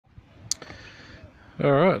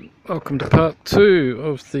Alright, welcome to part 2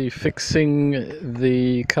 of the fixing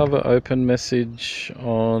the cover open message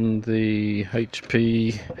on the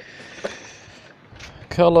HP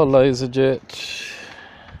Color LaserJet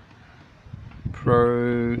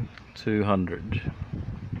Pro 200.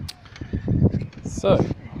 So,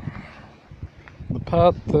 the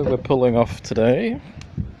part that we're pulling off today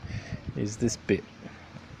is this bit.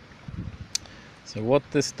 So what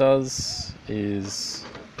this does is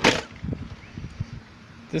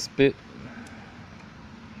this bit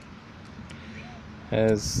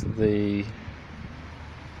has the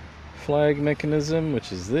flag mechanism,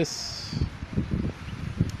 which is this.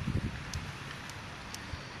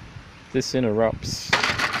 This interrupts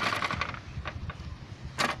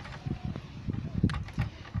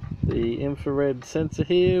the infrared sensor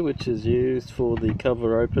here, which is used for the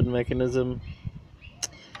cover open mechanism.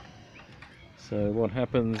 So what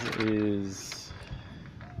happens is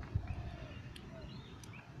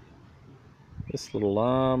this little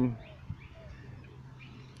arm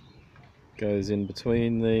goes in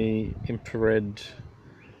between the infrared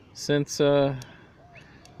sensor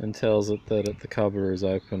and tells it that the cover is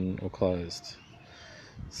open or closed.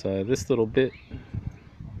 So this little bit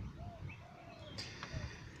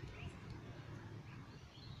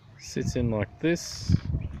sits in like this,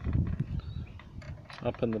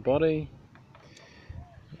 up in the body,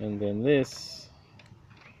 and then this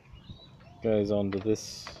goes onto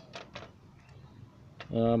this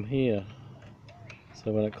arm here.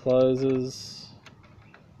 So when it closes,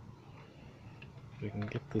 we can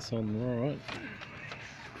get this on right.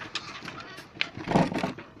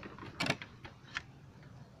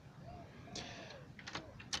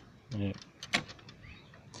 Yeah.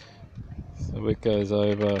 So it goes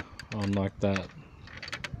over on like that.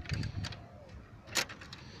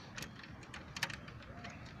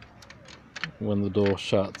 When the door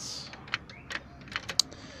shuts.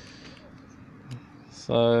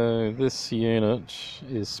 So this unit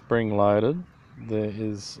is spring loaded. There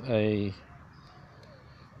is a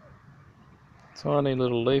tiny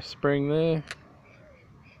little leaf spring there,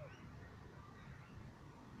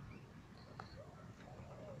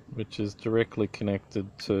 which is directly connected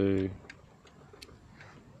to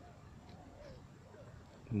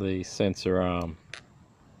the sensor arm.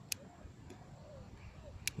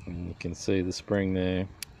 And you can see the spring there.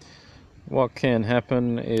 What can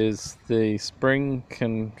happen is the spring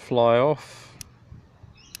can fly off,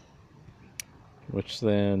 which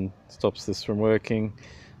then stops this from working.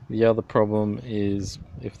 The other problem is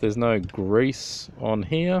if there's no grease on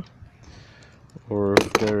here, or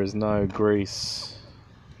if there is no grease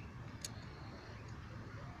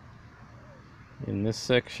in this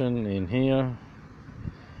section in here,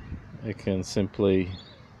 it can simply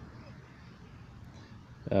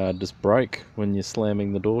just break when you're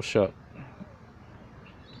slamming the door shut.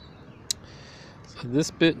 So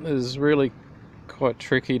this bit is really quite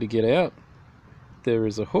tricky to get out. There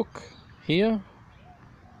is a hook here,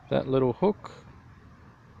 that little hook,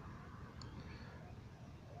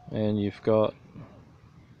 and you've got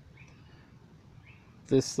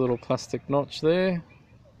this little plastic notch there.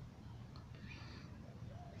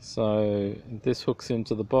 So this hooks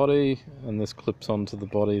into the body and this clips onto the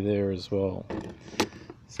body there as well.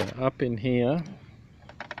 So up in here,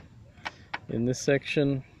 in this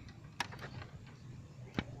section,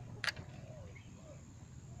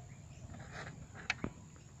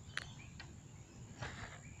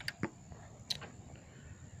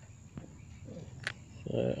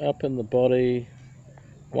 so up in the body,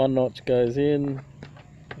 one notch goes in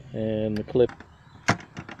and the clip.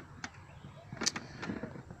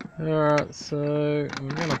 Alright, so I'm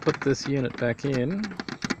going to put this unit back in.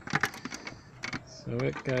 So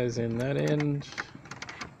it goes in that end.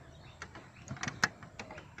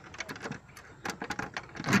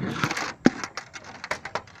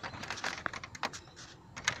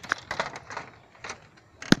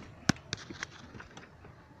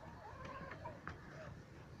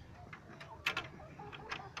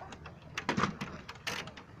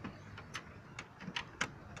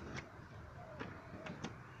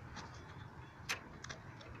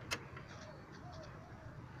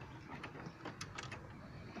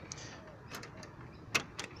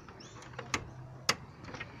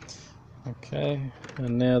 Okay,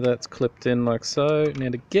 and now that's clipped in like so. Now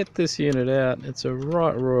to get this unit out, it's a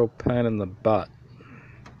right royal pain in the butt.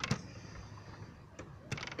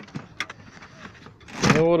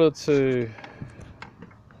 In order to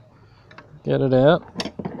get it out,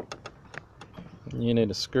 you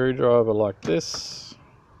need a screwdriver like this,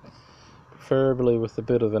 preferably with a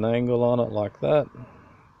bit of an angle on it like that.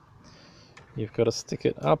 You've got to stick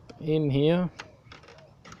it up in here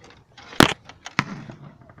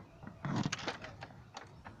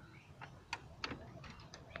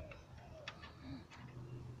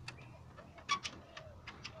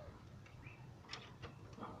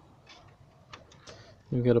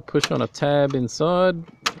You've got to push on a tab inside,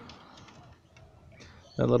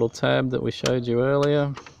 that little tab that we showed you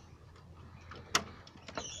earlier.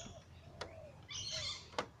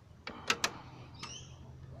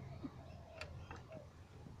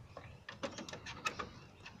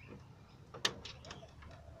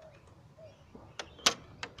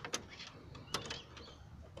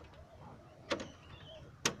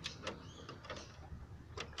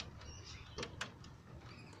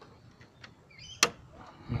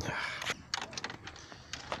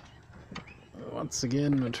 Once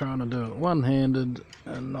again, we're trying to do it one-handed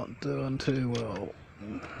and not doing too well.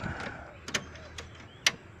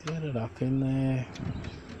 Get it up in there.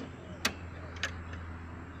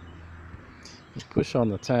 You push on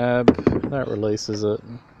the tab, that releases it.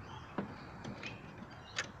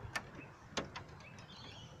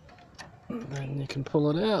 Then you can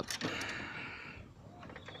pull it out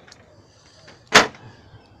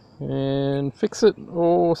and fix it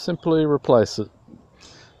or simply replace it.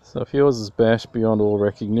 So if yours is bashed beyond all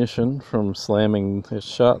recognition from slamming it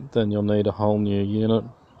shut, then you'll need a whole new unit.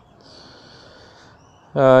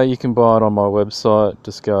 You can buy it on my website.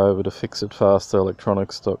 Just go over to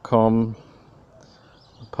fixitfastelectronics.com.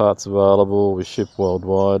 Parts available, we ship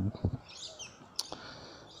worldwide.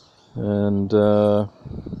 And yeah,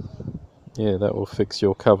 that will fix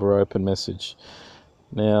your cover open message.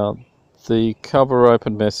 Now, the cover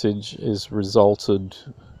open message is resulted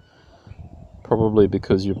probably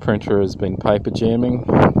because your printer has been paper jamming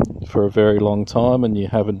for a very long time and you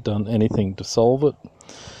haven't done anything to solve it.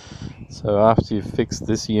 So after you've fixed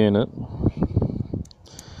this unit,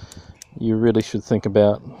 you really should think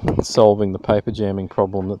about solving the paper jamming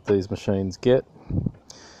problem that these machines get.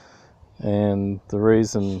 And the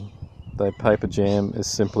reason they paper jam is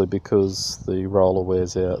simply because the roller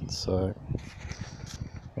wears out. So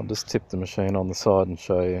I'll just tip the machine on the side and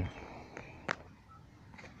show you.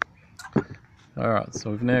 Alright, so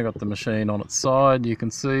we've now got the machine on its side. You can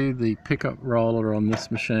see the pickup roller on this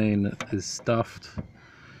machine is stuffed.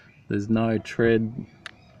 There's no tread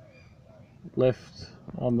left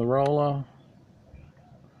on the roller.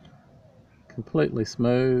 Completely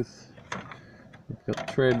smooth. We've got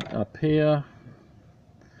tread up here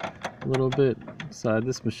a little bit. So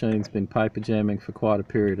this machine's been paper jamming for quite a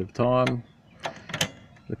period of time.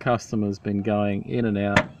 The customer's been going in and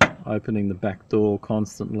out, opening the back door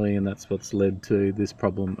constantly, and that's what's led to this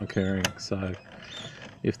problem occurring. So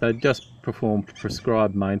if they'd just performed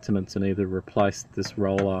prescribed maintenance and either replaced this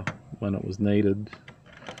roller when it was needed,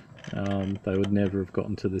 they would never have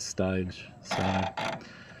gotten to this stage. So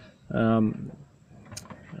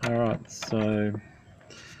alright, so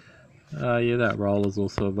yeah, that roller is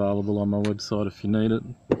also available on my website if you need it.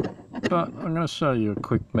 But I'm going to show you a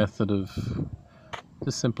quick method of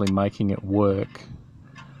just simply making it work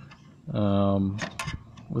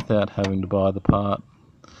without having to buy the part.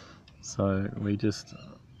 So we just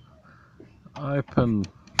open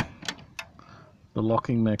the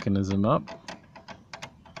locking mechanism up.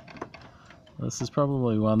 This is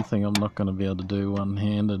probably one thing I'm not going to be able to do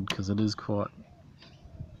one-handed because it is quite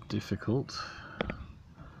difficult.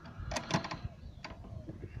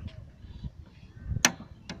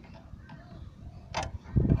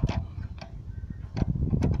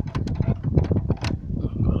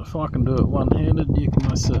 But if I can do it one-handed, you can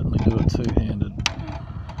most certainly do it two-handed.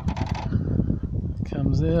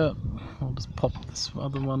 Comes out, I'll just pop this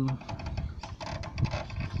other one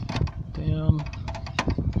down.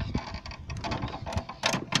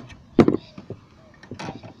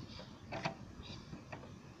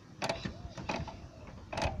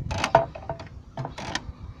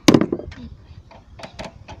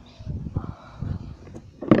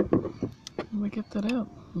 Can we get that out?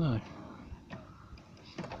 No.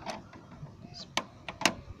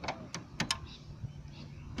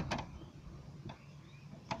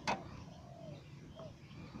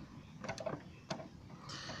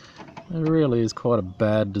 It really is quite a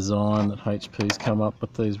bad design that HP's come up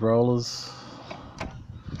with these rollers.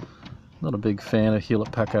 Not a big fan of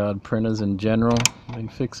Hewlett-Packard printers in general. I've been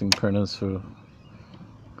fixing printers for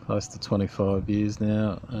close to 25 years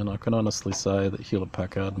now, and I can honestly say that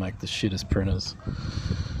Hewlett-Packard make the shittest printers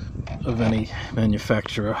of any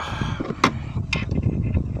manufacturer.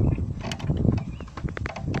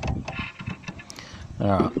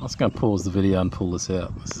 Alright, I'm just going to pause the video and pull this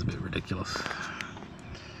out. This is a bit ridiculous.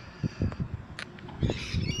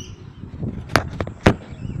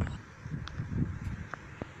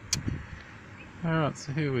 Alright,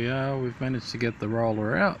 so here we are. We've managed to get the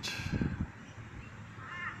roller out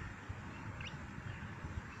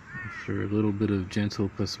through a little bit of gentle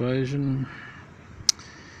persuasion.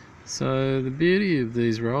 So the beauty of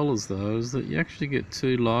these rollers though is that you actually get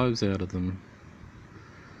 2 lives out of them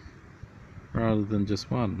rather than just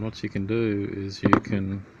one. What you can do is you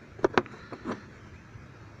can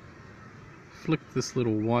flick this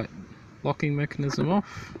little white locking mechanism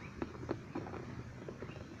off,